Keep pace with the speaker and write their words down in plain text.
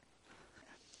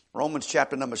Romans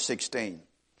chapter number 16.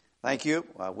 Thank you.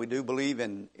 We do believe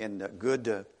in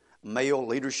good male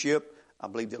leadership. I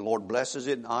believe that the Lord blesses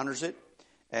it and honors it.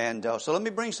 And so let me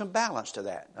bring some balance to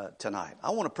that tonight.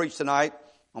 I want to preach tonight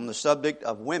on the subject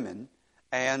of women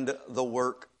and the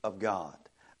work of God.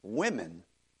 Women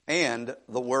and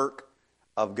the work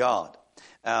of God.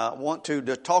 I want to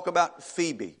talk about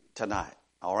Phoebe tonight,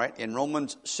 all right, in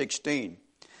Romans 16.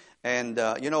 And,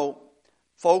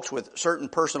 folks with certain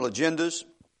personal agendas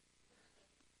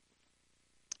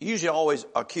usually always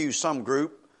accuse some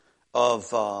group of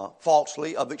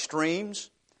falsely of extremes.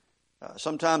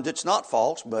 Sometimes it's not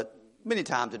false, but many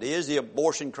times it is. The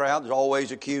abortion crowd is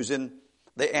always accusing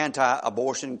the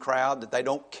anti-abortion crowd that they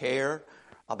don't care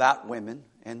about women,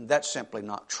 and that's simply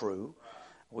not true.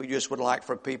 We just would like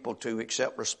for people to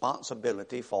accept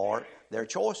responsibility for their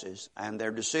choices and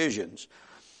their decisions,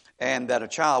 and that a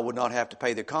child would not have to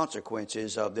pay the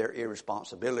consequences of their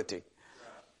irresponsibility.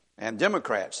 And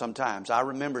Democrats sometimes. I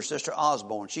remember Sister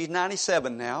Osborne. She's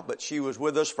 97 now, but she was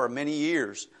with us for many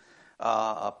years.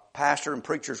 A pastor and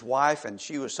preacher's wife, and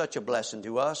she was such a blessing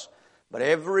to us. But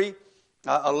every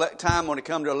time when it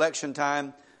come to election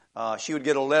time, she would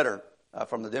get a letter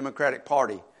from the Democratic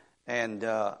Party, and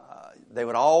they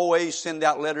would always send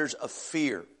out letters of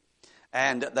fear.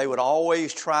 And they would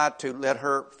always try to let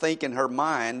her think in her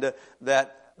mind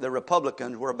that the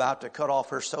Republicans were about to cut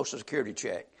off her Social Security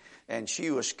check. And she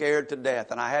was scared to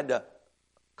death. And I had to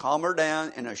calm her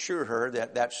down and assure her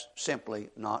that that's simply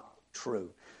not true.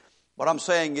 What I'm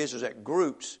saying is that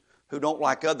groups who don't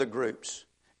like other groups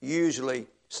usually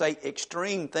say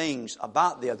extreme things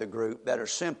about the other group that are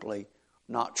simply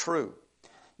not true.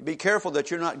 Be careful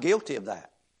that you're not guilty of that.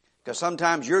 Because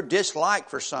sometimes your dislike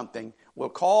for something will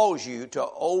cause you to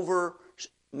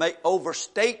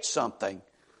overstate something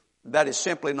that is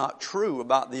simply not true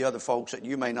about the other folks that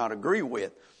you may not agree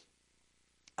with.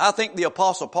 I think the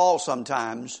Apostle Paul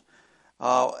sometimes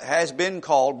has been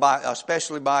called,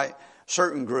 especially by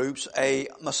certain groups, a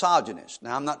misogynist.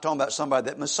 Now, I'm not talking about somebody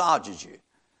that massages you.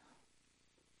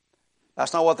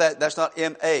 That's not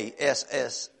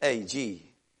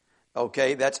M-A-S-S-A-G.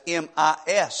 Okay, that's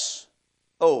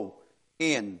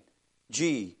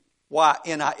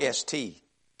M-I-S-O-N-G-Y-N-I-S-T. In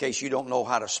case you don't know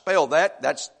how to spell that,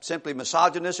 that's simply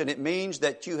misogynist, and it means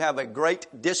that you have a great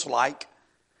dislike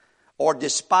or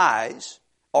despise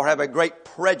or have a great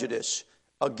prejudice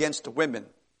against women.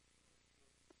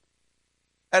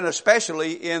 And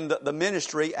especially in the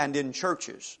ministry and in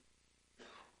churches.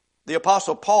 The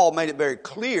Apostle Paul made it very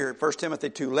clear in 1 Timothy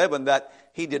 2:11 that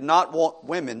he did not want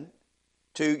women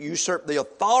to usurp the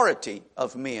authority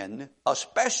of men,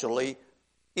 especially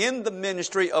in the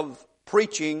ministry of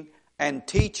preaching and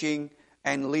teaching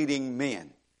and leading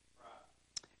men.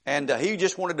 And he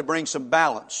just wanted to bring some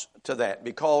balance to that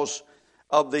because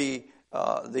the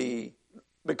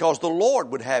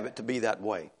Lord would have it to be that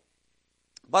way.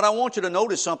 But I want you to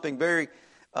notice something very,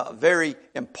 very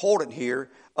important here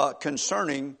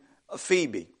concerning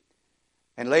Phoebe.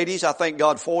 And ladies, I thank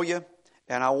God for you,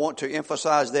 and I want to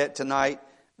emphasize that tonight,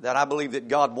 that I believe that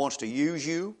God wants to use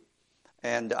you,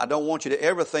 and I don't want you to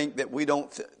ever think that we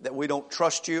don't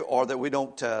trust you or that we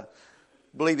don't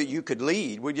believe that you could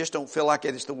lead. We just don't feel like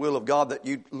it's the will of God that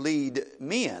you lead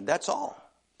men. That's all.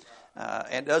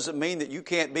 And it doesn't mean that you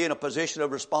can't be in a position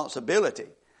of responsibility,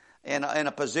 in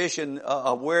a position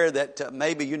of where that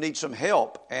maybe you need some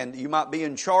help and you might be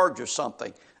in charge of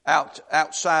something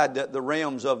outside the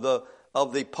realms of the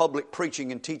public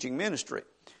preaching and teaching ministry.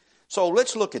 So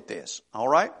let's look at this, all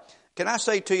right? Can I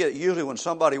say to you that usually when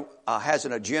somebody has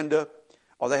an agenda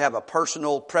or they have a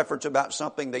personal preference about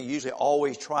something, they usually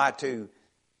always try to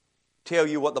tell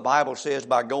you what the Bible says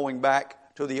by going back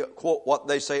to the quote, what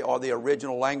they say are the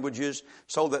original languages,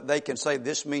 so that they can say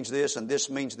this means this and this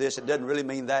means this. It doesn't really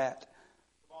mean that.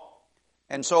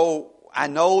 And so I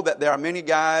know that there are many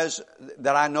guys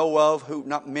that I know of who,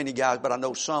 not many guys, but I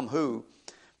know some who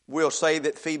will say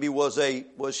that Phoebe was a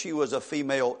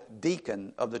female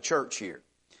deacon of the church here.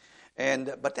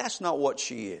 But that's not what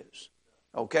she is.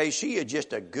 Okay, she is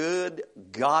just a good,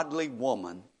 godly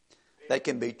woman that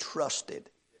can be trusted.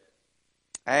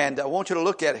 And I want you to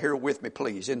look at it here with me,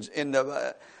 please.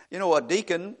 A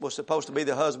deacon was supposed to be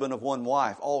the husband of one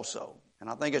wife also. And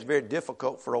I think it's very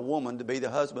difficult for a woman to be the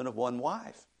husband of one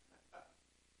wife.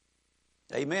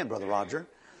 Amen, Brother Roger.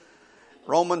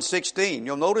 Romans 16.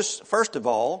 You'll notice, first of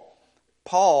all,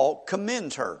 Paul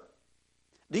commends her.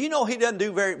 Do you know he doesn't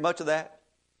do very much of that?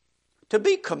 To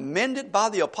be commended by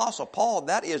the Apostle Paul,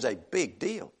 that is a big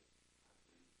deal.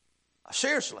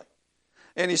 Seriously.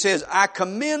 And he says, I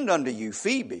commend unto you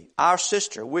Phoebe, our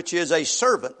sister, which is a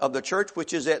servant of the church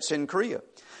which is at Cenchrea,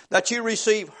 that you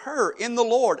receive her in the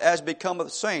Lord as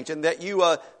becometh saints, and that you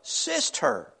assist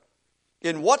her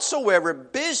in whatsoever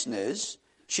business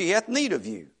she hath need of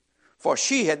you. For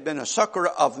she had been a succorer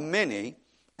of many,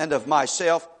 and of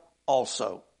myself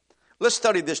also. Let's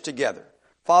study this together.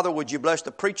 Father, would you bless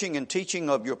the preaching and teaching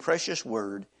of your precious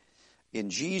word in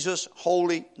Jesus'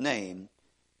 holy name.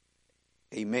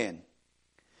 Amen.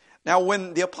 Now,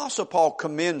 when the Apostle Paul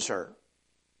commends her,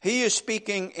 he is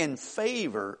speaking in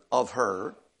favor of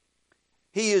her.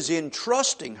 He is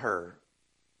entrusting her,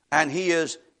 and he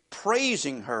is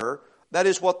praising her. That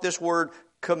is what this word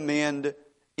commend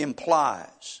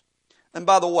implies. And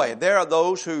by the way, there are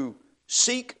those who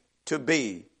seek to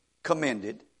be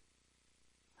commended,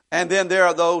 and then there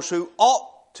are those who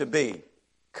ought to be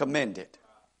commended.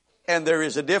 And there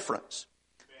is a difference.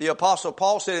 The Apostle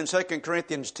Paul said in 2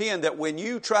 Corinthians 10 that when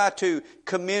you try to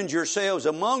commend yourselves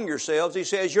among yourselves, he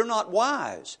says, you're not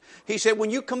wise. He said, when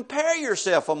you compare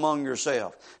yourself among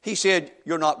yourselves, he said,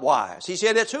 you're not wise. He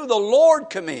said, it's who the Lord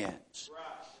commends.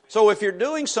 So if you're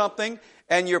doing something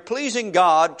and you're pleasing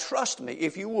God, trust me,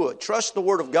 if you would. Trust the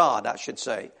Word of God, I should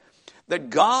say. That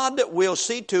God will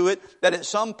see to it that at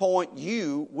some point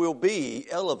you will be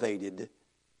elevated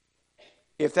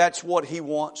if that's what He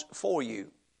wants for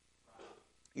you.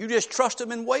 You just trust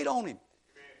Him and wait on Him.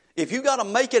 If you got to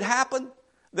make it happen,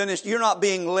 then you're not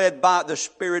being led by the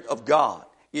Spirit of God.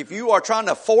 If you are trying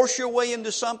to force your way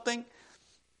into something,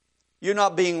 you're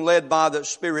not being led by the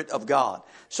Spirit of God.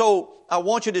 So I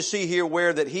want you to see here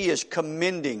where that he is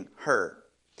commending her.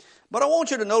 But I want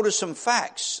you to notice some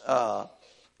facts.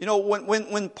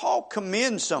 When Paul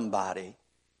commends somebody,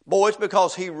 boy, it's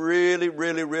because he really,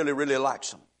 really, really, really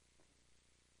likes them.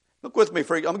 Look with me, I'm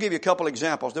going to give you a couple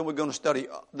examples, then we're going to study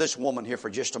this woman here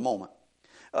for just a moment.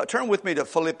 Turn with me to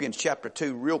Philippians chapter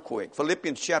 2 real quick.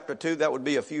 Philippians chapter 2, that would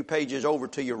be a few pages over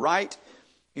to your right.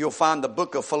 You'll find the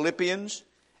book of Philippians.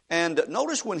 And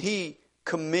notice when he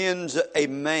commends a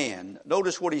man,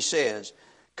 notice what he says,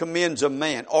 commends a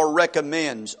man or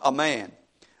recommends a man.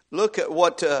 Look at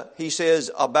what he says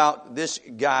about this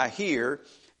guy here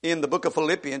in the book of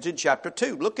Philippians in chapter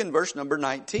 2. Look in verse number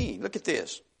 19. Look at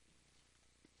this.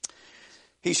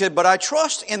 He said, but I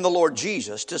trust in the Lord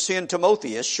Jesus to send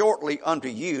Timotheus shortly unto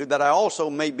you, that I also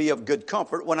may be of good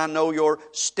comfort when I know your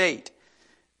state.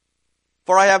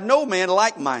 For I have no man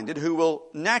like-minded who will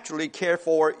naturally care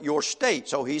for your state.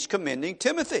 So he's commending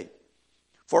Timothy.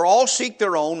 For all seek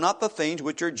their own, not the things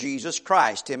which are Jesus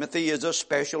Christ. Timothy is a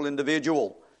special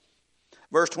individual.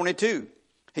 Verse 22,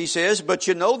 he says, but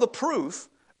you know the proof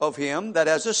of him that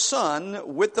as a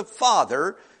son with the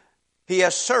Father, he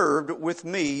has served with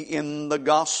me in the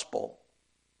gospel.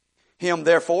 Him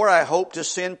therefore I hope to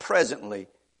send presently,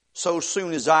 so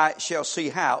soon as I shall see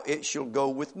how it shall go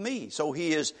with me. So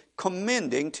he is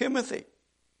commending Timothy.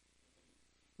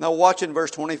 Now watch in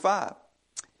verse 25.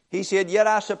 He said, yet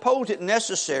I suppose it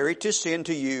necessary to send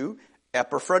to you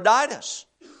Epaphroditus,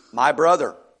 my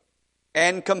brother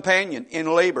and companion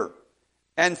in labor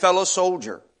and fellow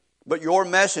soldier, but your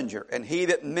messenger and he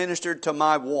that ministered to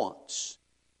my wants.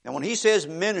 Now when he says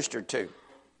ministered to,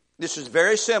 this is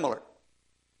very similar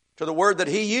to the word that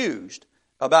he used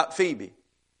about Phoebe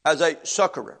as a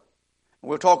succorer.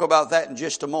 We'll talk about that in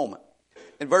just a moment.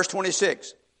 In verse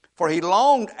 26, for he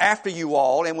longed after you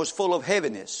all and was full of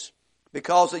heaviness,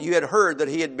 because that you had heard that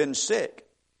he had been sick.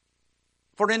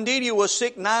 For indeed he was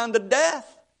sick nigh unto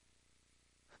death.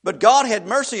 But God had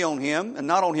mercy on him, and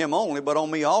not on him only, but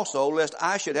on me also, lest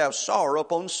I should have sorrow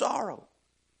upon sorrow.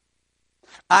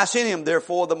 I sent him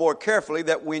therefore the more carefully,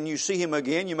 that when you see him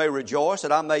again you may rejoice,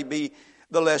 that I may be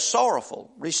the less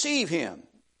sorrowful. Receive him.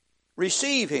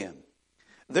 Receive him.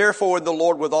 Therefore the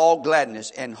Lord with all gladness,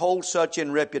 and hold such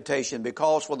in reputation,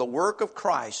 because for the work of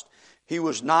Christ he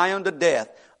was nigh unto death,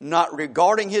 not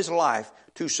regarding his life,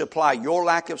 to supply your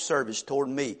lack of service toward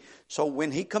me. So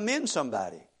when he commends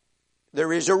somebody,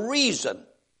 there is a reason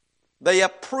they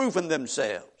have proven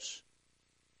themselves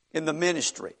in the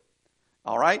ministry.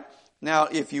 All right? Now,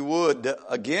 if you would,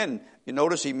 again, you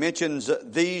notice he mentions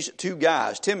these two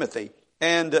guys, Timothy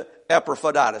and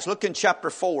Epaphroditus. Look in chapter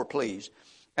 4, please,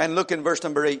 and look in verse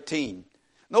number 18.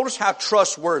 Notice how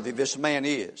trustworthy this man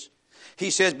is. He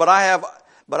says, But I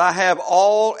have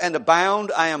all and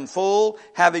abound, I am full,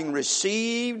 having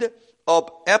received of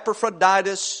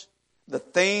Epaphroditus the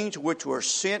things which were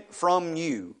sent from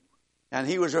you. And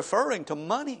he was referring to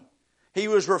money. He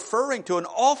was referring to an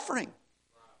offering.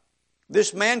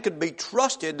 This man could be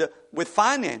trusted with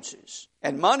finances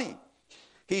and money.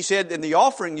 He said, and the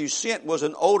offering you sent was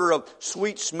an odor of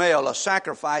sweet smell, a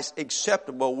sacrifice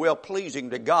acceptable,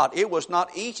 well-pleasing to God. It was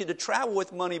not easy to travel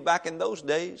with money back in those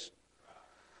days.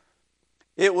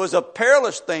 It was a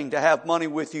perilous thing to have money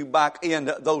with you back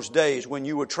in those days when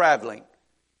you were traveling.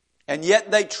 And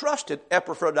yet they trusted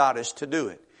Epaphroditus to do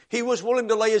it. He was willing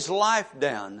to lay his life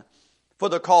down for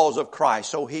the cause of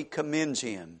Christ, so he commends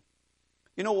him.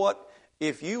 You know what?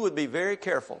 If you would be very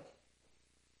careful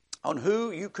on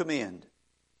who you commend,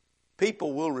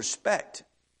 people will respect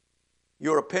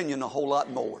your opinion a whole lot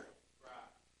more.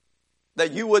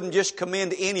 That you wouldn't just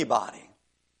commend anybody.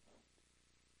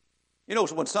 You know,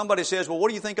 when somebody says, well, what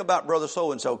do you think about brother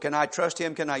so-and-so? Can I trust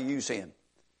him? Can I use him?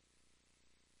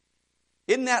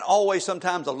 Isn't that always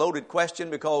sometimes a loaded question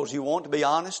because you want to be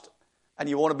honest and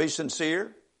you want to be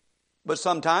sincere? But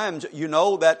sometimes you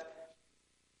know that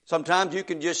sometimes you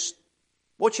can just,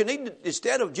 what you need to,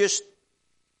 instead of just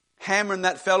hammering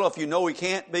that fellow if you know he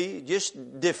can't be,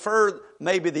 just defer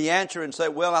maybe the answer and say,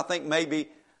 well, I think maybe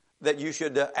that you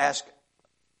should ask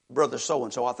brother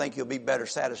so-and-so. I think you'll be better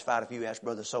satisfied if you ask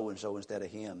brother so-and-so instead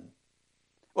of him.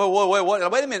 Well,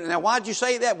 wait a minute. Now, why'd you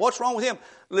say that? What's wrong with him?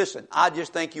 Listen, I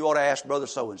just think you ought to ask brother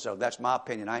so-and-so. That's my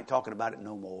opinion. I ain't talking about it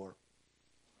no more.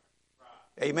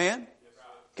 Amen?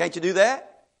 Can't you do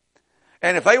that?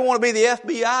 And if they want to be the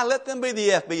FBI, let them be the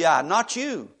FBI, not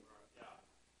you.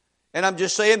 And I'm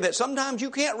just saying that sometimes you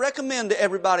can't recommend to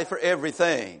everybody for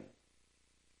everything.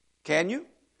 Can you?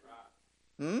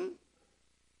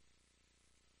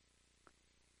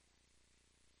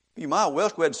 You might well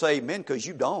go ahead and say amen because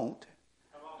you don't.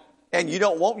 And you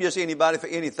don't want just anybody for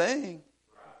anything.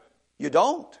 You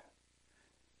don't.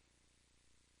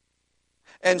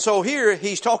 And so here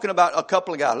he's talking about a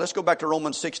couple of guys. Let's go back to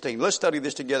Romans 16. Let's study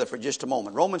this together for just a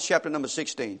moment. Romans chapter number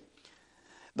 16.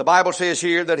 The Bible says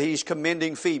here that he's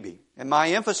commending Phoebe. And my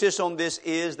emphasis on this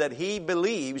is that he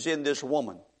believes in this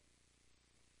woman.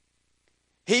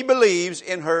 He believes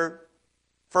in her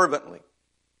fervently.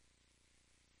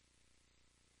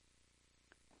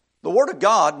 The Word of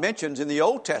God mentions in the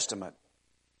Old Testament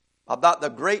about the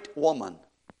great woman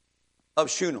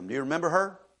of Shunem. Do you remember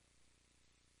her?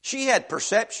 She had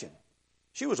perception.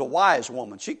 She was a wise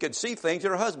woman. She could see things that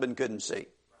her husband couldn't see.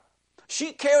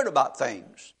 She cared about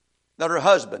things that her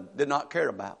husband did not care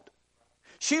about.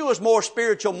 She was more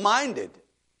spiritual minded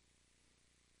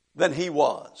than he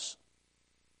was.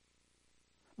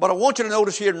 But I want you to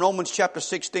notice here in Romans chapter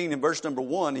 16 and verse number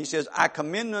 1, he says, I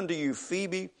commend unto you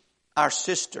Phoebe, our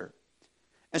sister.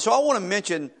 And so I want to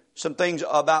mention some things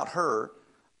about her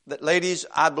that, ladies,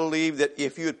 I believe that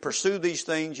if you would pursue these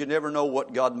things, you never know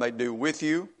what God may do with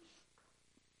you.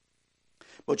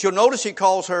 But you'll notice he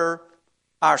calls her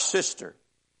our sister.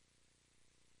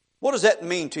 What does that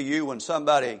mean to you when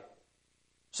somebody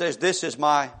says, this is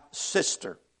my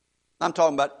sister? I'm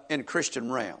talking about in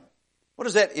Christian realm. What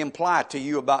does that imply to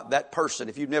you about that person?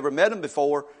 If you've never met them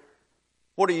before,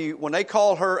 when they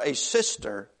call her a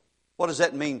sister, what does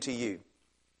that mean to you?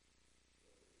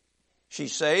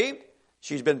 She's saved.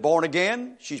 She's been born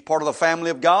again. She's part of the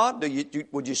family of God.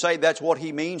 Would you say that's what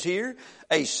he means here?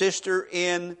 A sister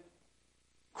in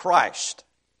Christ.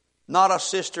 Not a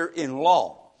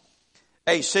sister-in-law.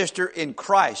 A sister in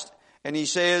Christ. And he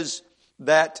says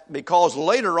that because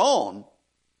later on,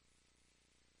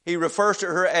 he refers to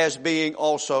her as being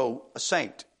also a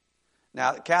saint.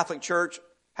 Now, the Catholic Church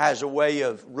has a way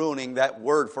of ruining that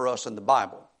word for us in the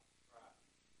Bible.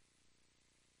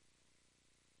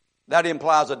 That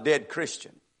implies a dead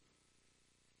Christian.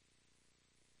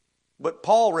 But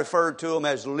Paul referred to them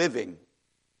as living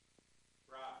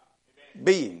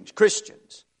beings,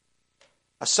 Christians.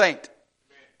 A saint.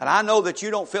 And I know that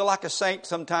you don't feel like a saint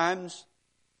sometimes,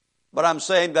 but I'm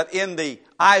saying that in the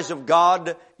eyes of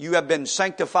God, you have been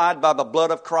sanctified by the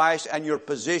blood of Christ, and your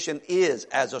position is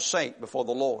as a saint before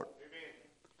the Lord.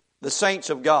 The saints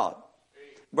of God.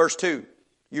 Verse 2,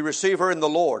 you receive her in the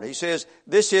Lord. He says,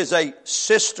 this is a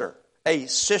sister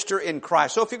in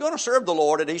Christ. So if you're going to serve the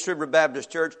Lord at East River Baptist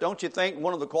Church, don't you think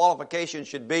one of the qualifications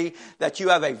should be that you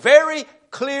have a very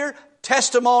clear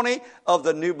testimony of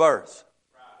the new birth?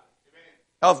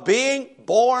 Of being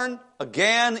born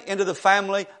again into the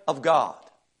family of God.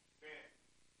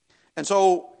 And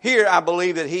so here I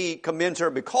believe that he commends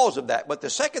her because of that. But the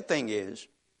second thing is,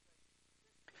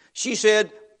 he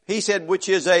said, which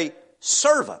is a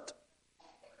servant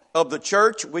of the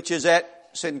church which is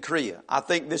at Cenchrea. I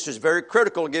think this is very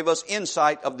critical to give us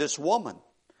insight of this woman.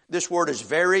 This word is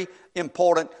very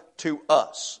important to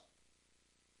us.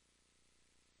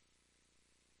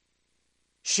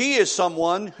 She is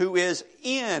someone who is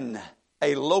in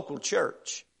a local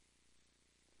church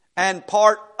and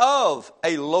part of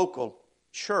a local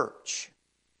church.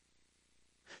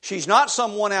 She's not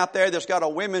someone out there that's got a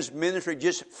women's ministry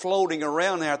just floating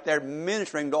around out there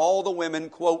ministering to all the women,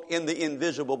 quote, in the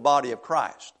invisible body of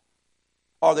Christ.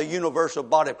 or the universal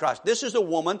body of Christ. This is a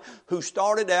woman who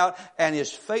started out and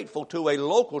is faithful to a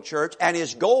local church and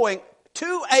is going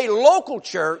to a local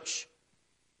church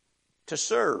to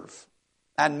serve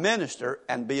and minister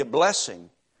and be a blessing.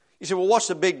 You say, well, what's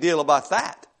the big deal about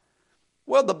that?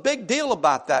 Well, the big deal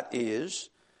about that is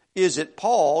that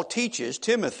Paul teaches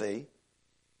Timothy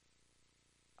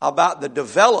about the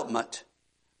development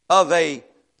of a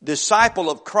disciple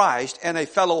of Christ and a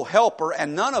fellow helper,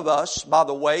 and none of us, by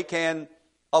the way, can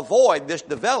avoid this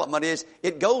development.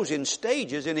 It goes in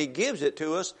stages, and he gives it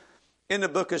to us in the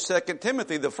book of 2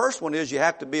 Timothy. The first one is you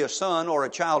have to be a son or a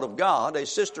child of God, a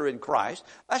sister in Christ.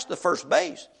 That's the first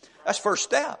base. That's first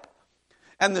step.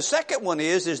 And the second one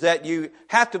is that you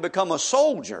have to become a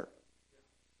soldier.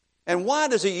 And why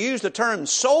does he use the term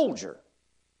soldier?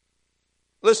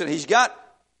 Listen, he's got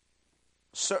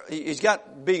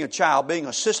being a child, being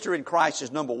a sister in Christ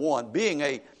is number one. Being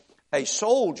a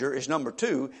soldier is number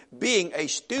two. Being a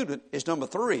student is number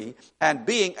three. And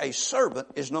being a servant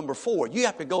is number four. You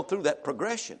have to go through that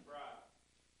progression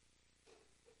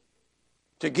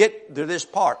to get to this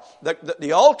part.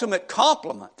 The ultimate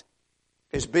complement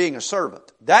is being a servant.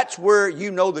 That's where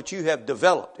you know that you have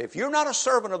developed. If you're not a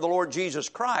servant of the Lord Jesus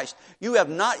Christ, you have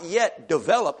not yet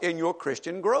developed in your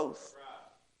Christian growth.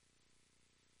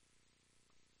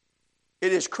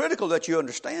 It is critical that you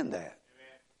understand that.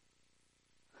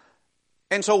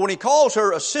 And so when he calls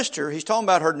her a sister, he's talking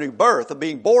about her new birth, of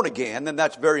being born again, and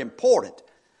that's very important.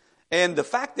 And the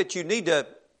fact that you need to,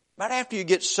 right after you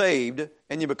get saved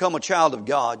and you become a child of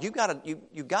God, you're going to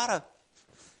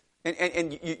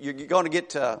get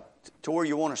to where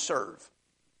you want to serve.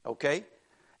 Okay?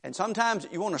 And sometimes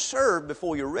you want to serve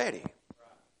before you're ready.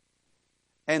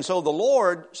 And so the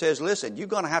Lord says, listen, you're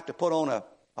going to have to put on a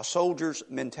soldier's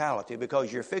mentality,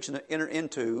 because you're fixing to enter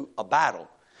into a battle.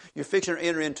 You're fixing to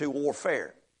enter into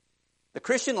warfare. The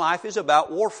Christian life is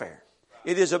about warfare.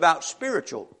 It is about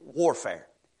spiritual warfare.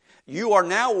 You are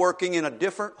now working in a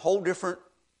whole different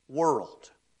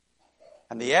world.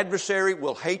 And the adversary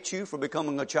will hate you for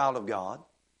becoming a child of God.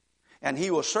 And he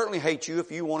will certainly hate you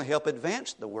if you want to help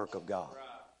advance the work of God.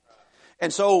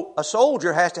 And so a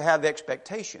soldier has to have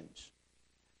expectations.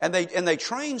 And they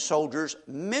train soldiers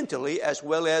mentally as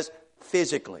well as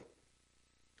physically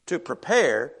to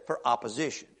prepare for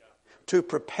opposition, to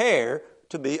prepare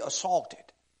to be assaulted.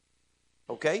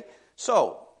 Okay?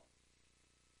 So,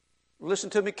 listen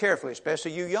to me carefully,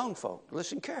 especially you young folk.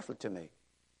 Listen carefully to me.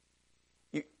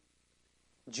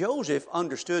 Joseph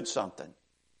understood something.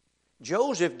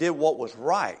 Joseph did what was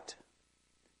right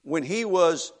when he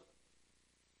was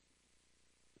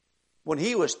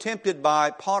tempted by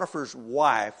Potiphar's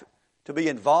wife to be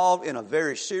involved in a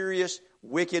very serious,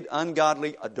 wicked,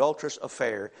 ungodly, adulterous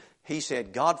affair. He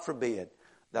said, God forbid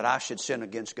that I should sin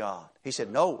against God. He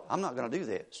said, no, I'm not going to do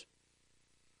this.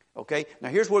 Okay? Now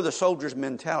here's where the soldier's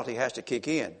mentality has to kick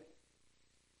in.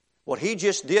 What he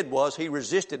just did was he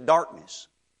resisted darkness.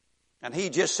 And he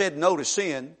just said no to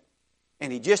sin.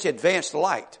 And he just advanced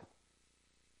light.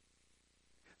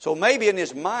 So maybe in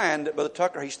his mind, Brother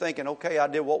Tucker, he's thinking, okay, I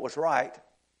did what was right.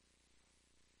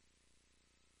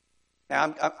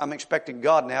 Now I'm expecting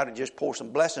God now to just pour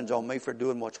some blessings on me for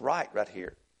doing what's right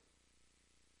here.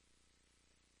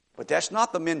 But that's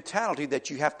not the mentality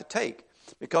that you have to take.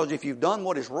 Because if you've done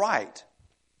what is right,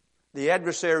 the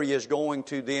adversary is going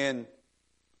to then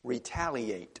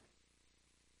retaliate.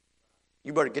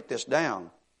 You better get this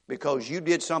down. Because you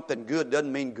did something good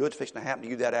doesn't mean good's fixing to happen to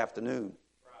you that afternoon.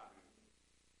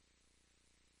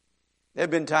 There have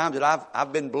been times that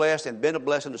I've been blessed and been a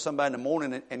blessing to somebody in the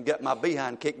morning and got my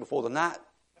behind kicked before the night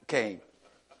came.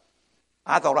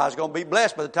 I thought I was going to be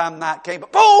blessed by the time the night came,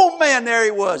 but boom, man, there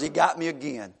he was. He got me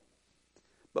again.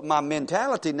 But my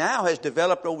mentality now has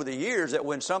developed over the years that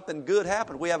when something good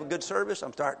happens, we have a good service,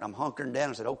 I'm hunkering down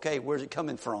and said, okay, where's it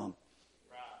coming from?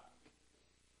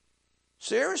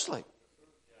 Seriously.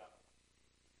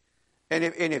 And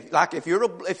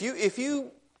if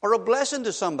you are a blessing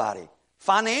to somebody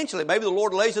financially, maybe the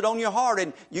Lord lays it on your heart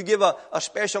and you give a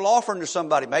special offering to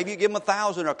somebody. Maybe you give them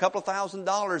 $1,000 or a couple of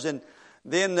 $1,000, and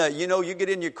then you get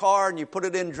in your car and you put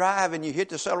it in drive and you hit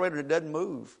the accelerator and it doesn't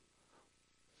move.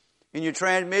 And your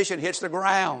transmission hits the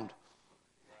ground.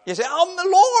 You say,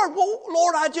 "Oh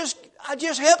Lord, I just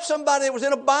helped somebody that was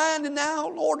in a bind, and now,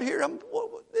 Lord,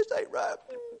 this ain't right."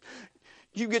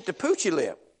 You get the poochy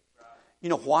lip. You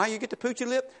know why you get the poochy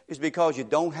lip? It's because you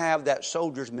don't have that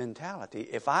soldier's mentality.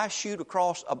 If I shoot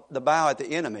across the bow at the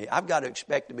enemy, I've got to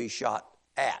expect to be shot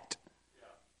at.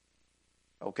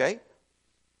 Okay?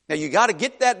 Now you got to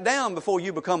get that down before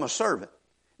you become a servant.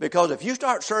 Because if you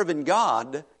start serving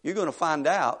God, you're going to find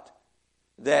out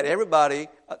that everybody,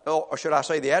 or should I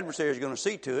say the adversary, is going to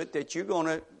see to it that you're going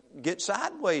to get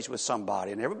sideways with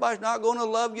somebody. And everybody's not going to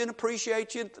love you and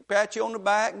appreciate you, and pat you on the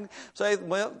back and say,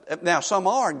 well, now some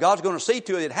are, and God's going to see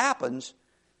to it happens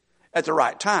at the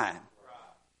right time.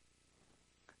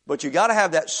 But you got to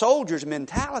have that soldier's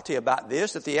mentality about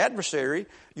this, that the adversary,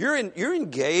 you're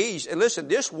engaged. And listen,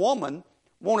 this woman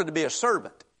wanted to be a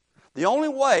servant. The only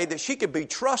way that she could be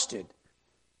trusted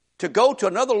to go to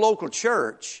another local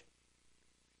church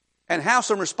and have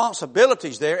some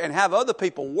responsibilities there and have other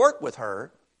people work with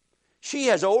her, she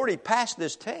has already passed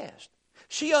this test.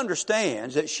 She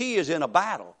understands that she is in a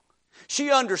battle. She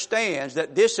understands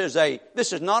that this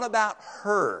is not about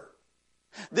her.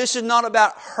 This is not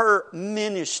about her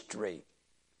ministry.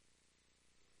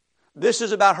 This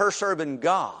is about her serving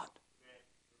God.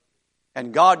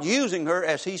 And God using her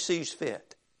as He sees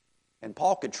fit. And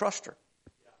Paul could trust her.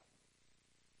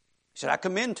 He said, I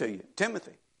commend to you,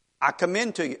 Timothy. I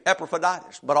commend to you,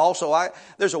 Epaphroditus. But also,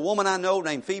 there's a woman I know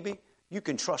named Phoebe. You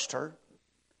can trust her.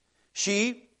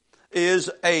 She is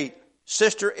a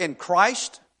sister in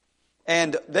Christ.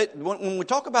 And when we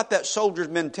talk about that soldier's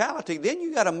mentality, then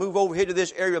you got to move over here to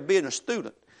this area of being a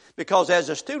student. Because as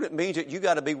a student means that you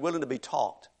got to be willing to be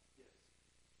taught.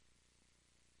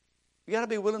 You got to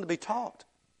be willing to be taught.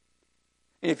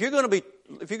 And if you're going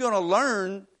to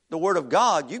learn the Word of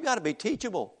God, you've got to be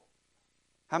teachable.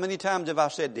 How many times have I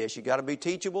said this? You got to be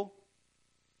teachable.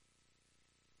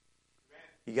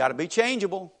 You got to be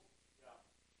changeable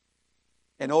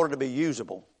in order to be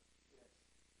usable.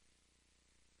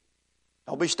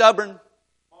 Don't be stubborn.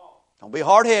 Don't be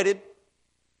hard-headed.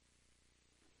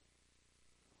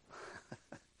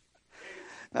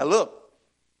 Now look,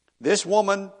 this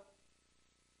woman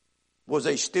was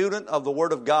a student of the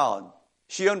Word of God.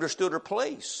 She understood her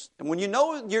place. And when you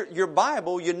know your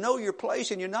Bible, you know your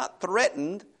place and you're not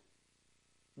threatened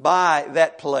by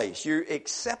that place. You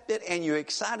accept it and you're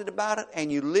excited about it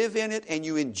and you live in it and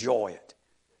you enjoy it.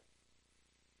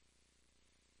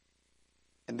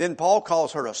 And then Paul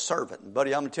calls her a servant. And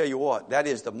buddy, I'm going to tell you what, that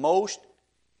is the most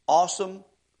awesome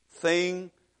thing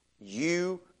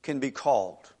you can be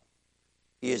called,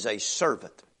 is a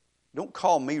servant. Don't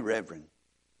call me reverend.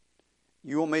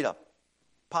 You want me to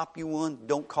pop you one?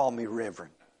 Don't call me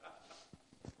reverend.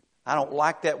 I don't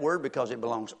like that word because it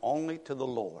belongs only to the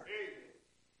Lord.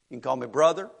 You can call me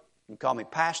brother, you can call me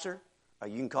pastor, or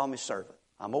you can call me servant.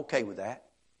 I'm okay with that.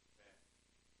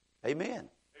 Amen.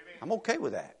 I'm okay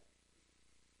with that.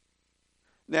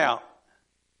 Now,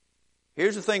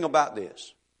 here's the thing about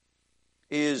this,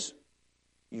 is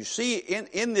you see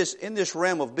in this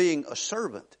realm of being a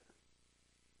servant,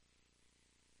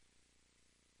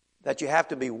 that you have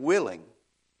to be willing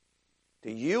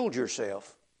to yield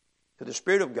yourself to the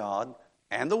Spirit of God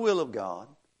and the will of God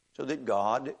so that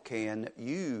God can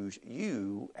use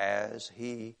you as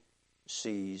He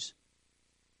sees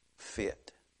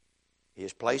fit.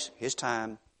 His place, His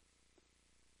time.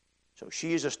 So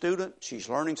she is a student. She's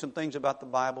learning some things about the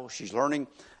Bible. She's learning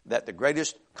that the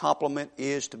greatest compliment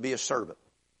is to be a servant.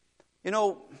 You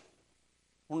know,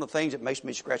 one of the things that makes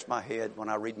me scratch my head when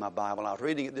I read my Bible, I was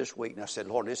reading it this week and I said,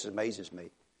 Lord, this amazes me.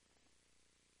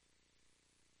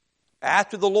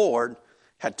 After the Lord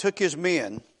had took His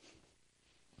men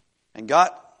and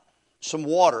got some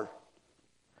water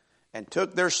and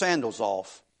took their sandals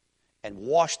off and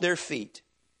washed their feet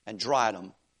and dried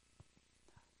them,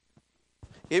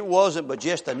 it wasn't but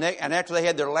just and after they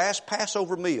had their last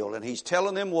Passover meal and He's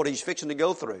telling them what He's fixing to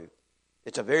go through,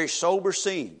 it's a very sober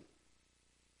scene.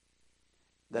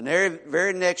 The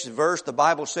very next verse, the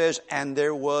Bible says, and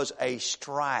there was a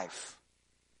strife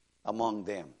among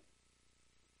them.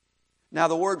 Now,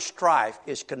 the word strife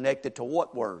is connected to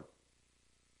what word?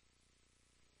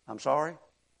 I'm sorry?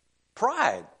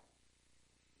 Pride.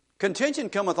 Contention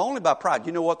cometh only by pride.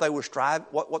 You know what they were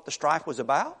what the strife was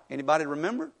about? Anybody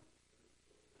remember?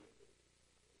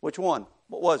 Which one?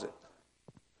 What was it?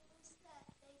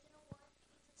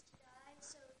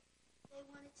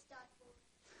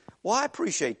 Well, I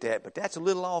appreciate that, but that's a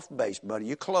little off base, buddy.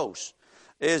 You're close.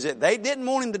 Is that they didn't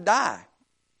want Him to die.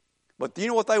 But you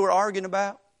know what they were arguing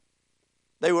about?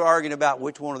 They were arguing about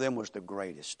which one of them was the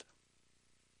greatest.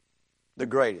 The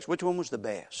greatest. Which one was the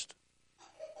best?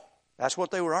 That's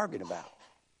what they were arguing about.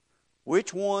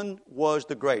 Which one was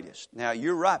the greatest? Now,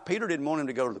 you're right. Peter didn't want Him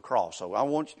to go to the cross.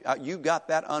 So you got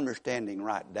that understanding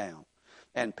right down.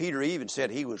 And Peter even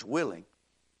said he was willing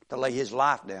to lay his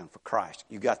life down for Christ.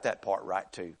 You got that part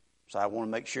right too. So I want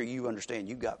to make sure you understand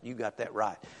you got that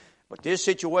right. But this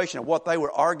situation of what they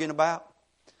were arguing about,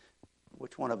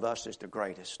 which one of us is the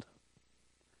greatest?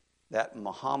 That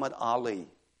Muhammad Ali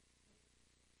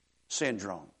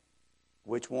syndrome.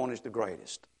 Which one is the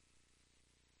greatest?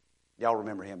 Y'all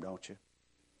remember him, don't you?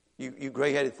 You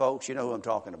gray-headed folks, you know who I'm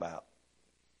talking about.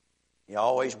 He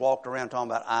always walked around talking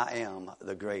about, I am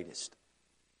the greatest.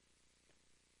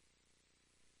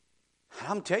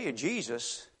 I'm telling you,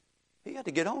 Jesus, he had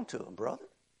to get on to him, brother.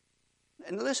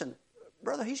 And listen,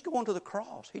 brother, he's going to the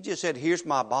cross. He just said, here's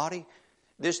my body.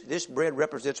 This bread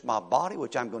represents my body,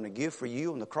 which I'm going to give for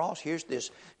you on the cross. Here's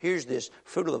this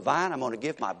fruit of the vine. I'm going to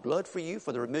give my blood for you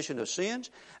for the remission of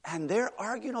sins. And they're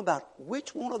arguing about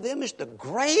which one of them is the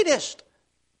greatest.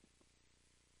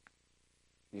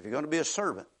 If you're going to be a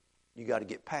servant, you got to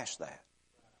get past that.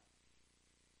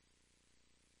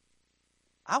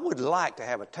 I would like to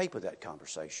have a tape of that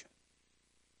conversation.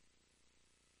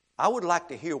 I would like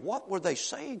to hear what were they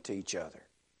saying to each other.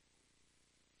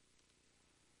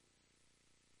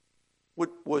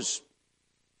 Was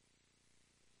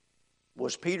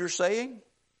Peter saying,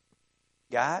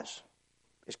 guys,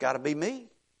 it's got to be me?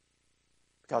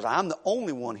 Because I'm the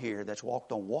only one here that's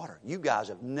walked on water. You guys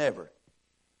have never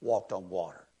walked on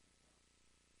water.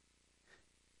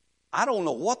 I don't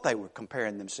know what they were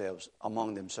comparing themselves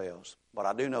among themselves, but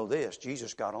I do know this.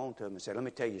 Jesus got on to them and said, let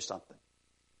me tell you something.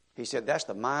 He said, that's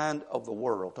the mind of the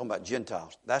world. Talking about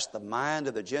Gentiles. That's the mind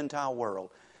of the Gentile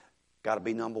world. Got to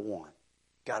be number one.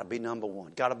 Got to be number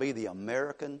one. Got to be the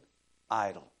American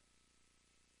Idol.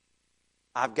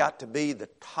 I've got to be the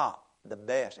top, the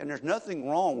best. And there's nothing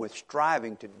wrong with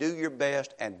striving to do your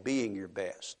best and being your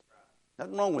best.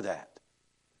 Nothing wrong with that.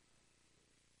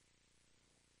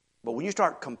 But when you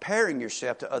start comparing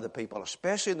yourself to other people,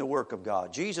 especially in the work of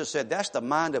God, Jesus said that's the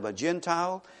mind of a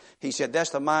Gentile. He said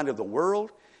that's the mind of the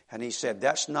world. And he said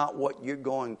that's not what you're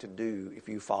going to do if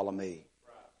you follow me.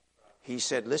 He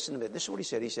said, listen to me. This is what he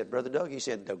said. He said, Brother Doug, he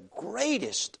said, the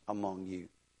greatest among you,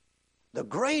 the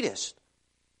greatest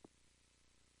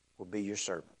will be your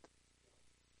servant.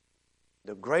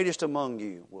 The greatest among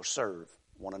you will serve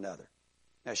one another.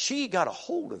 Now, she got a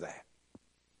hold of that.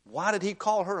 Why did he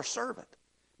call her a servant?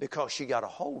 Because she got a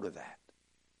hold of that.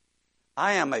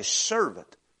 I am a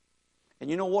servant.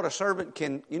 And you know what a servant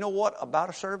can, you know what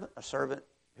about a servant? A servant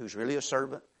who's really a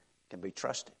servant can be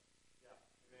trusted.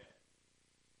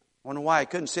 Wonder why he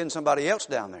couldn't send somebody else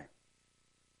down there.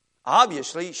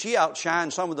 Obviously, she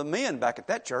outshined some of the men back at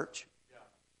that church.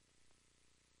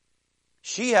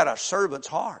 She had a servant's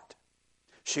heart.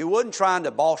 She wasn't trying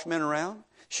to boss men around.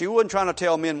 She wasn't trying to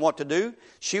tell men what to do.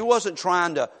 She wasn't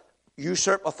trying to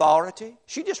usurp authority.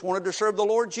 She just wanted to serve the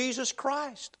Lord Jesus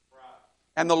Christ.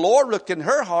 And the Lord looked in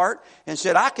her heart and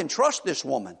said, I can trust this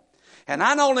woman. And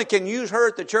I not only can use her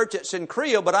at the church at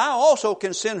Cenchrea, but I also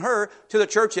can send her to the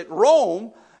church at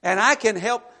Rome. And I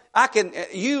can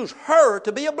use her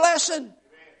to be a blessing.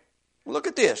 Look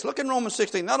at this. Look in Romans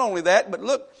 16. Not only that, but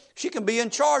look, she can be in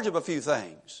charge of a few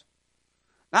things.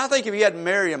 Now I think if you had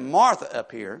Mary and Martha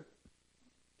up here,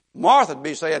 Martha would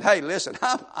be saying, hey, listen,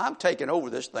 I'm taking over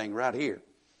this thing right here.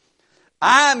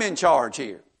 I'm in charge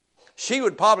here. She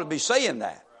would probably be saying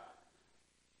that.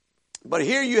 But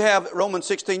here you have, Romans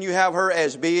 16, you have her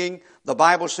as being, the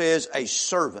Bible says, a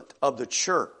servant of the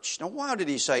church. Now, why did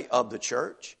he say of the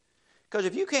church? Because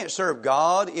if you can't serve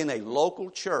God in a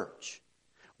local church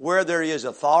where there is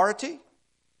authority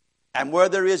and where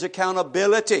there is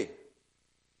accountability,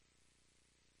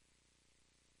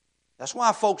 that's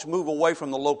why folks move away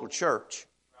from the local church.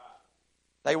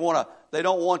 They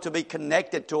don't want to be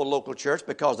connected to a local church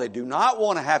because they do not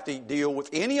want to have to deal with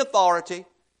any authority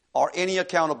or any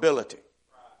accountability.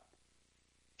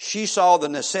 She saw the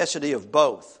necessity of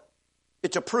both.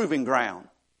 It's a proving ground.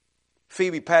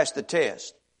 Phoebe passed the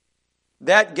test.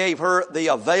 That gave her the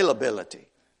availability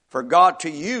for God to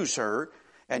use her,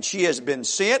 and she has been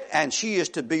sent, and she is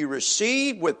to be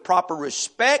received with proper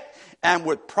respect and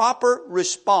with proper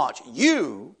response.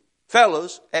 You,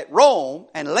 fellows at Rome,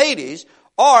 and ladies,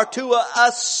 are to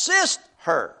assist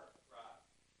her.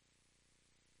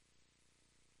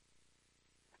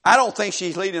 I don't think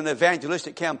she's leading an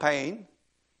evangelistic campaign.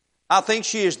 I think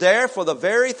she is there for the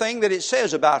very thing that it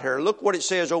says about her. Look what it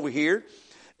says over here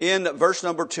in verse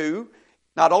number 2.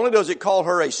 Not only does it call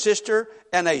her a sister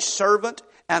and a servant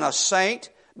and a saint,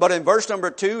 but in verse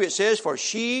number 2 it says, for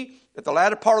she, at the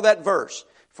latter part of that verse,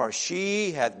 for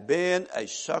she hath been a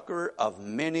succorer of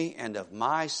many and of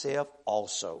myself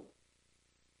also.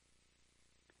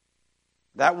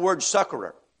 That word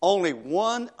succorer, only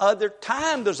one other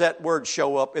time does that word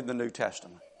show up in the New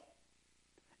Testament.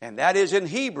 And that is in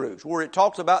Hebrews, where it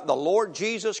talks about the Lord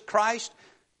Jesus Christ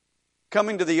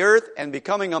coming to the earth and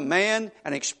becoming a man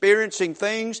and experiencing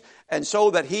things, and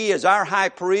so that He is our high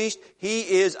priest, He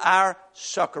is our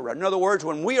succorer. In other words,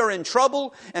 when we are in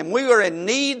trouble and we are in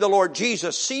need, the Lord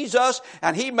Jesus sees us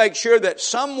and He makes sure that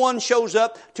someone shows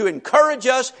up to encourage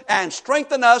us and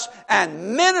strengthen us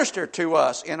and minister to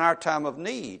us in our time of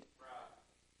need.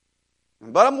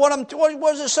 But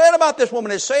what is it saying about this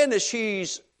woman? It's saying that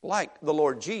she's like the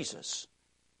Lord Jesus.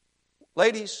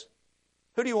 Ladies,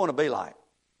 who do you want to be like?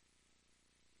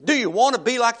 Do you want to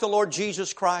be like the Lord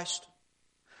Jesus Christ?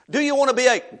 Do you want to be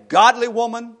a godly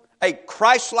woman, a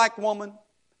Christ-like woman?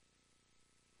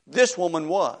 This woman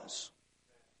was.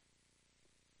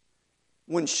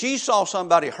 When she saw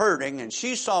somebody hurting and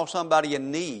she saw somebody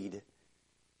in need,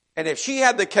 and if she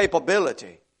had the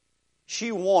capability,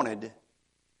 she wanted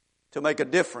to make a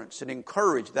difference and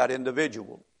encourage that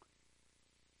individual.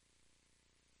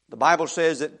 The Bible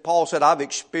says that Paul said, I've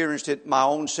experienced it my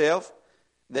own self.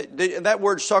 That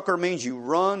word succor means you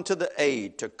run to the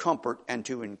aid, to comfort, and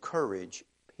to encourage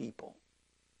people.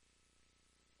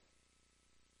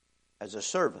 As a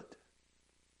servant,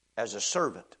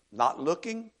 not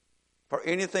looking for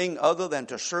anything other than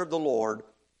to serve the Lord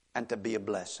and to be a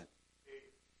blessing.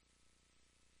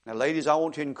 Now, ladies, I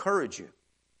want to encourage you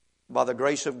by the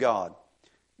grace of God.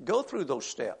 Go through those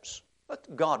steps.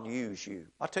 Let God use you.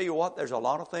 I tell you what, there's a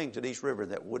lot of things at East River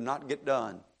that would not get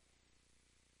done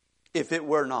if it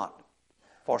were not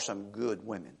for some good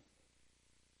women.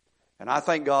 And I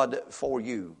thank God for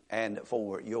you and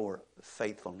for your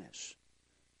faithfulness.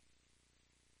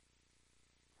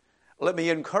 Let me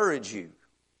encourage you.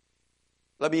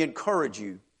 Let me encourage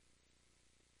you.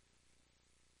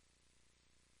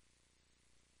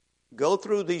 Go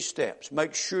through these steps.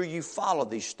 Make sure you follow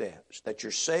these steps. That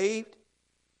you're saved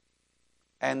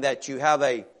and that you have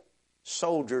a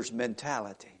soldier's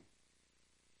mentality.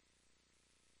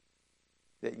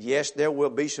 That yes, there will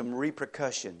be some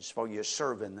repercussions for you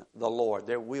serving the Lord.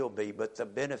 There will be, but the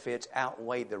benefits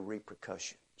outweigh the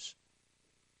repercussions.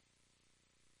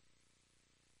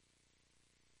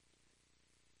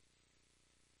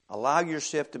 Allow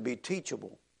yourself to be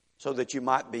teachable so that you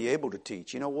might be able to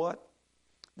teach. You know what?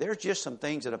 There's just some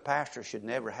things that a pastor should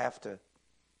never have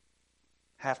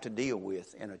to deal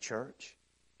with in a church.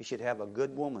 He should have a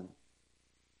good woman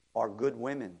or good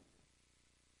women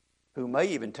who may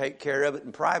even take care of it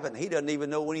in private, and he doesn't even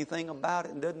know anything about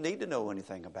it and doesn't need to know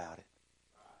anything about it.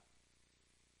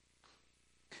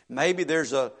 Maybe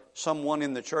there's someone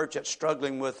in the church that's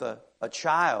struggling with a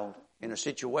child in a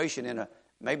situation,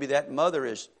 maybe that mother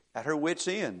is at her wit's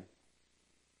end,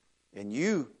 and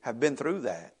you have been through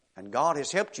that, and God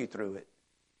has helped you through it,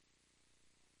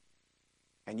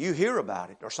 and you hear about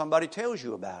it, or somebody tells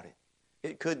you about it.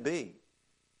 It could be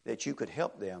that you could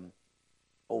help them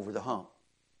over the hump.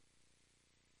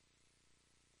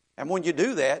 And when you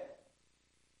do that,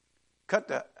 cut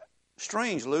the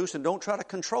strings loose and don't try to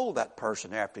control that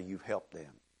person after you've helped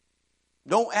them.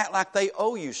 Don't act like they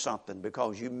owe you something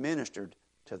because you ministered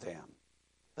to them.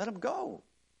 Let them go.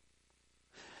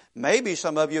 Maybe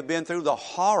some of you have been through the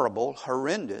horrible,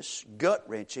 horrendous,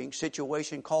 gut-wrenching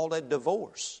situation called a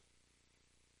divorce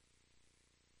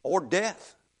or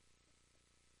death.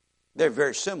 They're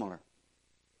very similar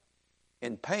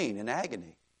in pain and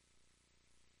agony.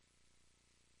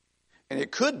 And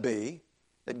it could be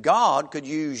that God could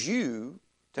use you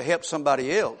to help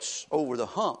somebody else over the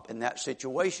hump in that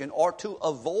situation or to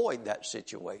avoid that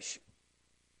situation.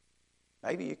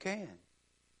 Maybe you can.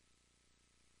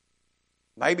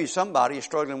 Maybe somebody is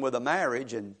struggling with a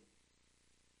marriage, and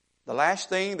the last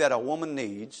thing that a woman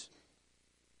needs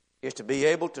is to be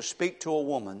able to speak to a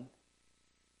woman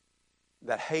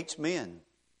that hates men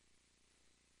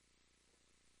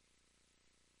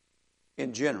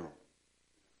in general.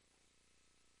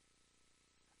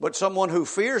 But someone who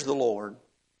fears the Lord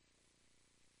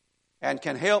and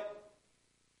can help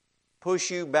push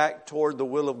you back toward the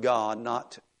will of God,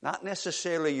 not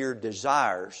necessarily your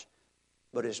desires,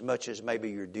 but as much as maybe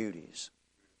your duties.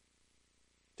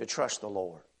 To trust the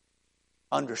Lord.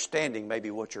 Understanding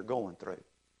maybe what you're going through.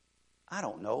 I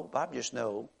don't know, but I just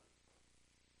know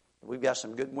we've got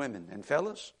some good women. And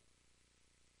fellas,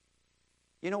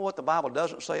 you know what the Bible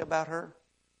doesn't say about her?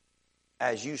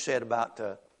 As you said about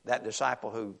that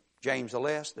disciple who, James the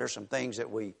Less, there's some things that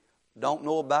we don't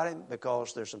know about him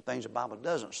because there's some things the Bible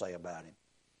doesn't say about him.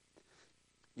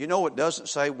 You know it doesn't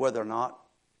say whether or not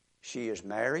she is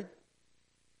married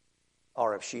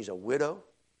or if she's a widow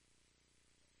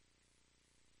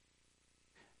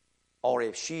or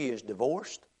if she is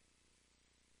divorced.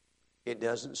 It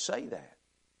doesn't say that.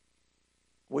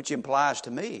 Which implies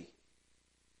to me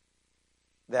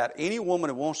that any woman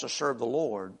who wants to serve the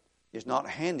Lord is not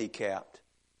handicapped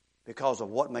because of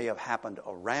what may have happened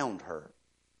around her.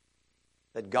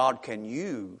 That God can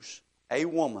use a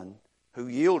woman who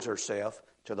yields herself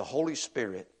to the Holy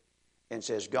Spirit and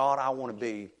says, God, I want to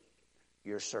be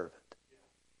your servant.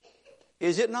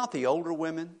 Is it not the older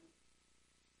women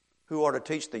who are to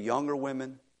teach the younger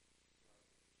women?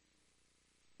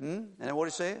 Isn't that what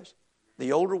it says?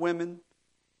 The older women.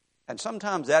 And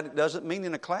sometimes that doesn't mean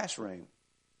in a classroom.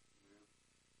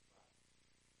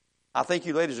 I think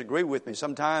you ladies agree with me.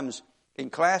 Sometimes in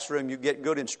classroom you get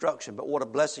good instruction, but what a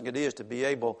blessing it is to be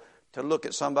able to look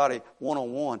at somebody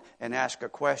one-on-one and ask a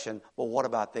question, well, what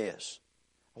about this?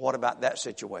 What about that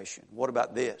situation? What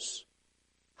about this?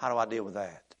 How do I deal with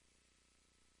that?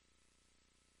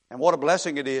 And what a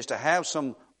blessing it is to have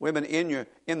some women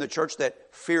in the church that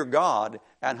fear God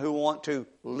and who want to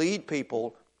lead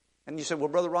people. And you say, well,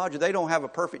 Brother Roger, they don't have a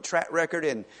perfect track record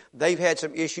and they've had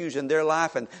some issues in their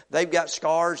life and they've got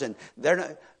scars and they're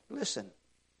not. Listen,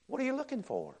 what are you looking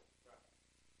for?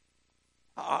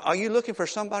 Are you looking for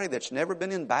somebody that's never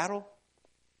been in battle?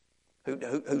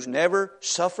 Who's never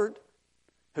suffered?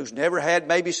 Who's never had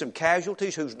maybe some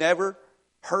casualties? Who's never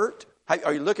hurt?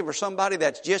 Are you looking for somebody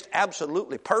that's just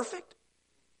absolutely perfect?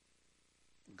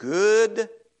 Good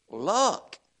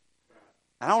luck.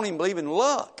 I don't even believe in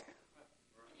luck.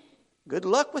 Good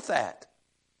luck with that.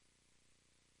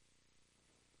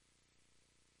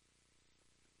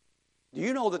 Do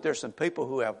you know that there's some people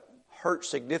who have hurt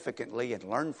significantly and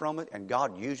learned from it, and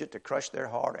God used it to crush their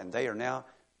heart, and they are now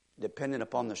dependent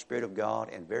upon the Spirit of God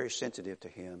and very sensitive to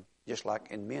Him, just like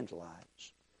in men's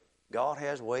lives. God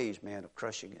has ways, man, of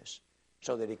crushing us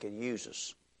so that He can use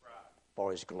us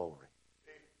for His glory.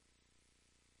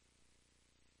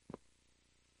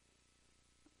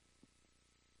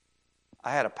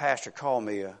 I had a pastor call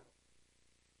me,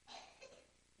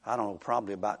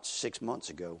 probably about 6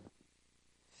 months ago.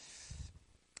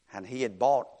 And he had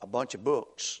bought a bunch of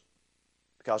books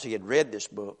because he had read this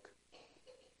book.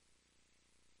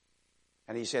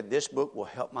 And he said, this book will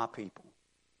help my people.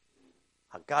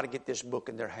 I've got to get this book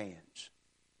in their hands.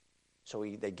 So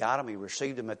they got him. He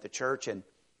received him at the church. And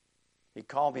he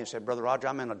called me and said, Brother Roger,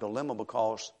 I'm in a dilemma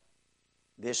because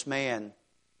this man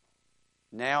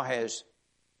now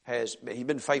he's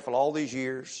been faithful all these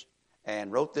years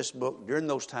and wrote this book during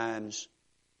those times.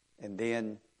 And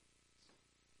then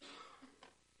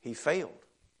he failed.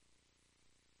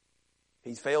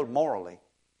 He failed morally.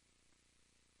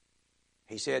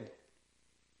 He said,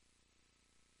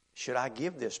 should I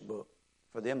give this book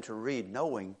for them to read,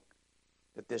 knowing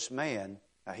that this man,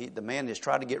 the man has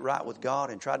tried to get right with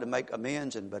God and tried to make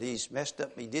amends, but he's messed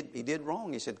up. He did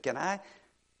wrong. He said, can I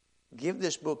give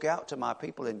this book out to my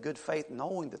people in good faith,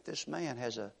 knowing that this man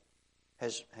has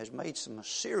made some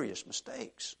serious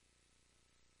mistakes?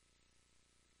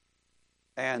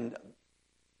 And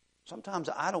sometimes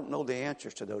I don't know the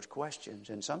answers to those questions,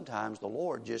 and sometimes the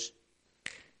Lord just,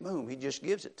 He just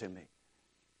gives it to me.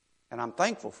 And I'm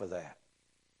thankful for that.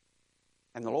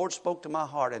 And the Lord spoke to my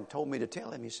heart and told me to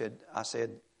tell him. I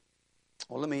said,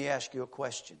 well, let me ask you a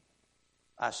question.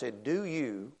 I said, do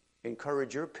you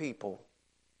encourage your people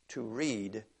to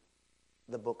read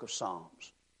the book of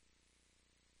Psalms?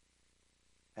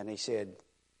 And he said,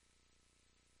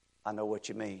 I know what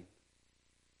you mean.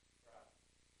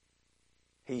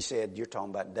 He said, you're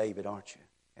talking about David, aren't you?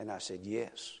 And I said,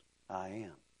 yes, I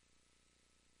am.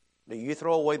 Do you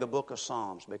throw away the book of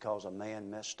Psalms because a man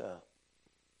messed up?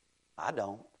 I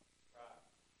don't.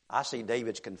 I see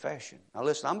David's confession. Now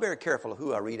listen, I'm very careful of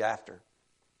who I read after.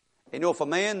 You know, if a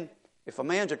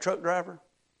man's a truck driver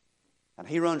and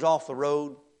he runs off the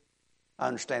road, I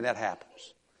understand that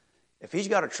happens. If he's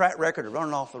got a track record of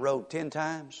running off the road 10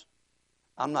 times,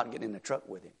 I'm not getting in the truck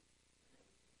with him.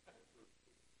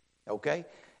 Okay?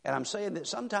 And I'm saying that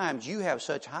sometimes you have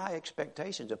such high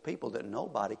expectations of people that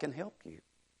nobody can help you.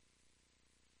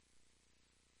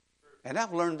 And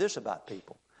I've learned this about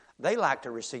people. They like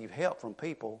to receive help from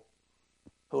people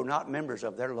who are not members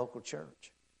of their local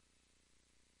church.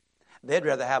 They'd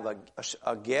rather have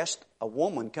a guest, a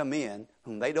woman, come in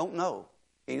whom they don't know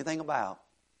anything about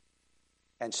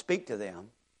and speak to them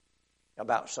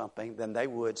about something than they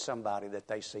would somebody that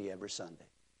they see every Sunday.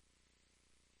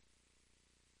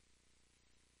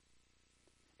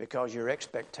 Because your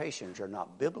expectations are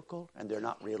not biblical and they're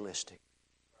not realistic.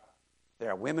 There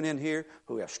are women in here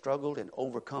who have struggled and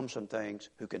overcome some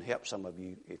things who can help some of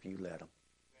you if you let them.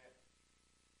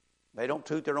 They don't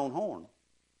toot their own horn.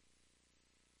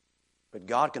 But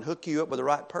God can hook you up with the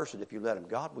right person if you let them.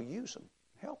 God will use them,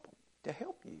 help them, to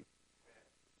help you.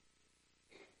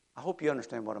 I hope you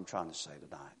understand what I'm trying to say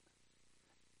tonight.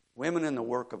 Women in the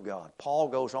work of God. Paul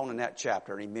goes on in that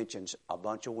chapter and he mentions a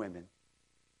bunch of women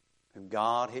whom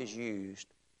God has used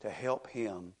to help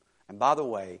him. And by the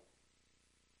way,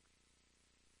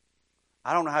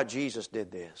 I don't know how Jesus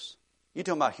did this. You're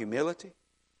talking about humility?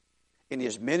 In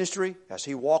his ministry, as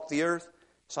he walked the earth,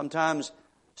 sometimes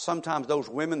those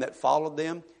women that followed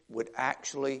them would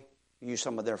actually use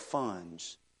some of their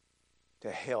funds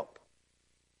to help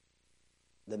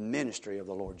the ministry of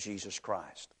the Lord Jesus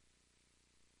Christ.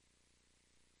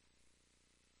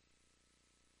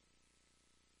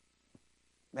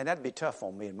 Man, that'd be tough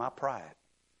on me and my pride.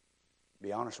 To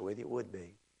be honest with you, it would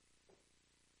be.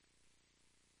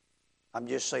 I'm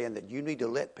just saying that you need to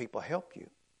let people help you.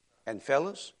 And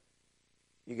fellas,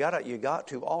 you got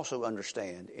to also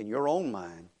understand in your own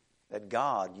mind that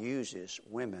God uses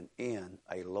women in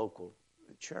a local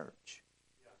church.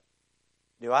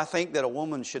 Do I think that a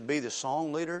woman should be the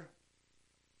song leader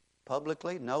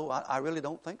publicly? No, I really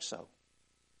don't think so.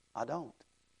 I don't.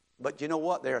 But you know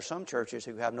what? There are some churches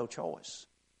who have no choice.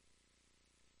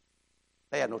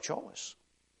 They have no choice.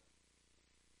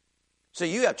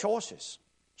 See, you have choices.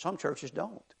 Some churches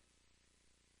don't.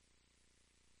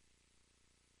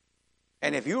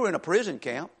 And if you were in a prison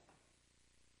camp,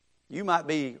 you might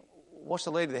be, what's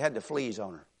the lady that had the fleas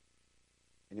on her?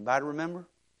 Anybody remember?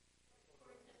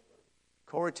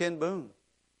 Corrie ten Boom.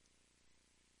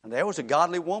 And there was a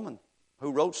godly woman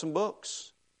who wrote some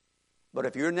books. But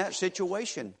if you're in that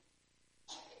situation,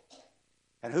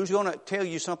 and who's going to tell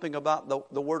you something about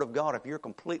the Word of God if you're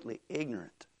completely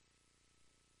ignorant?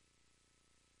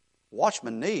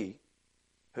 Watchman Nee,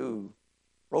 who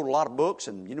wrote a lot of books,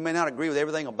 and you may not agree with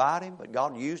everything about him, but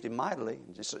God used him mightily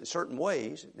in certain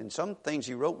ways. And some things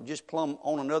he wrote just plumb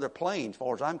on another plane, as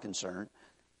far as I'm concerned,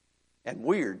 and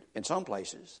weird in some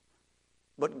places.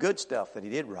 But good stuff that he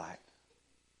did write.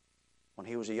 When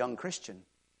he was a young Christian,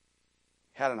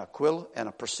 had an Aquila and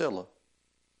a Priscilla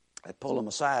that pulled him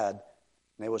aside,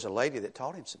 and there was a lady that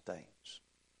taught him some things.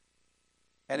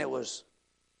 And it was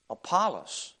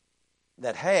Apollos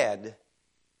that had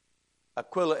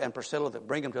Aquila and Priscilla that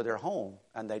bring them to their home,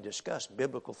 and they discuss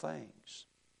biblical things.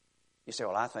 You say,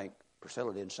 well, I think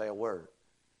Priscilla didn't say a word.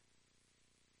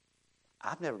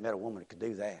 I've never met a woman that could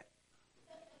do that.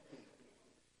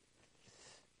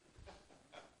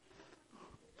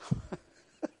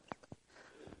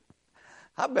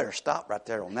 I better stop right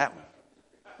there on that one.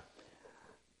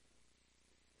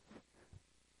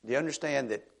 Do you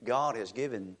understand that God has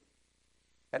given,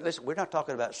 and listen, we're not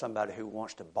talking about somebody who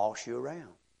wants to boss you around.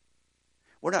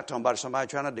 We're not talking about somebody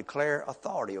trying to declare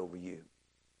authority over you.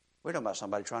 We're talking about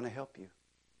somebody trying to help you.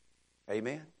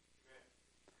 Amen?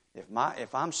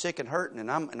 If I'm sick and hurting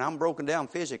and I'm broken down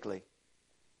physically,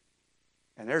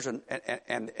 and there's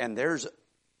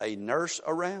a nurse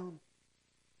around,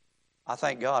 I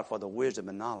thank God for the wisdom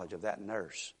and knowledge of that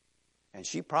nurse. And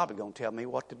she's probably going to tell me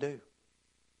what to do.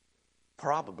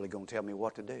 Probably going to tell me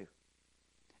what to do.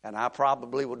 And I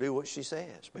probably will do what she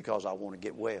says because I want to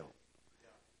get well.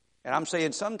 And I'm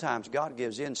saying sometimes God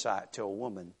gives insight to a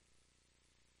woman.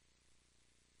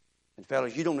 And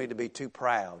fellas, you don't need to be too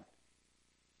proud.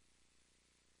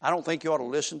 I don't think you ought to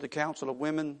listen to counsel of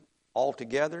women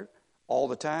altogether, all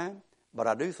the time. But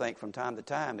I do think from time to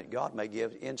time that God may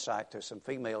give insight to some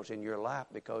females in your life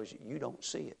because you don't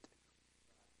see it.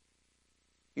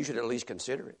 You should at least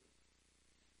consider it.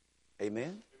 Amen?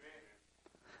 Amen.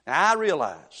 Now I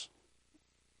realize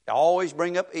I always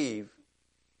bring up Eve.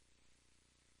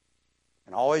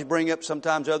 And I always bring up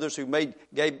sometimes others who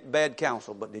gave bad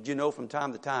counsel. But did you know from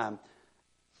time to time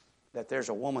that there's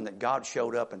a woman that God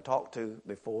showed up and talked to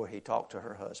before he talked to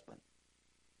her husband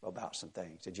about some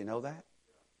things? Did you know that?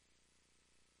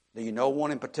 Do you know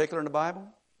one in particular in the Bible?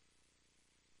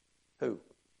 Who?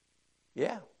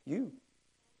 Yeah, you.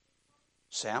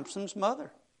 Samson's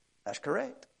mother. That's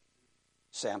correct.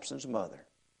 Samson's mother.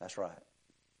 That's right.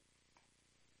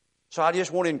 So I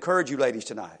just want to encourage you ladies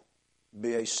tonight.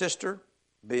 Be a sister,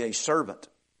 be a servant,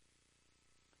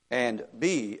 and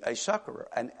be a succorer,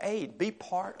 an aid. Be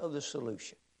part of the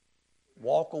solution.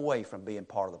 Walk away from being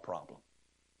part of the problem.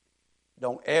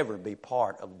 Don't ever be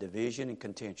part of division and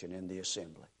contention in the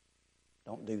assembly.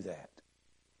 Don't do that.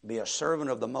 Be a servant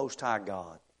of the Most High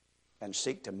God and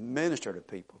seek to minister to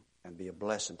people and be a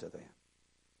blessing to them.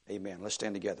 Amen. Let's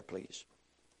stand together, please.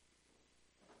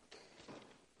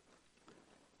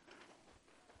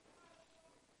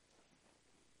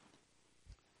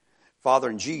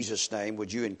 Father, in Jesus' name,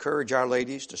 would you encourage our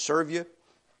ladies to serve you,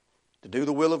 to do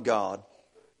the will of God,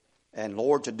 and,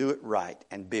 Lord, to do it right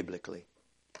and biblically.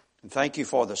 And thank you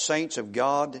for the saints of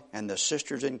God and the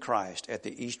sisters in Christ at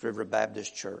the East River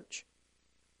Baptist Church.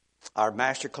 Our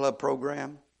Master Club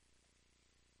program,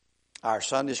 our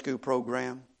Sunday school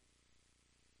program,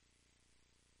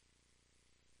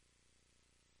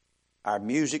 our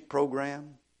music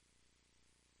program,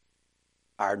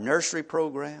 our nursery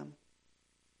program,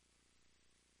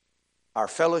 our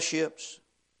fellowships.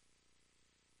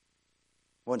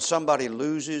 When somebody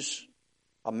loses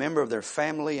a member of their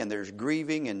family and there's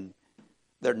grieving and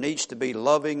there needs to be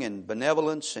loving and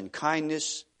benevolence and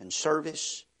kindness and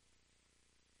service,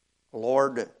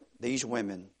 Lord, these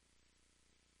women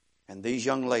and these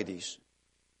young ladies,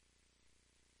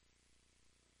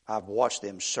 I've watched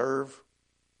them serve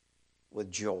with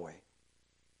joy.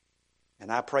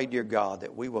 And I pray, dear God,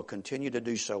 that we will continue to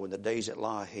do so in the days that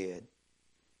lie ahead.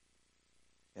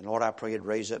 And Lord, I pray you'd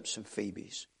raise up some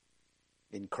Phoebes.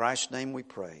 In Christ's name we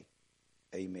pray.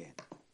 Amen.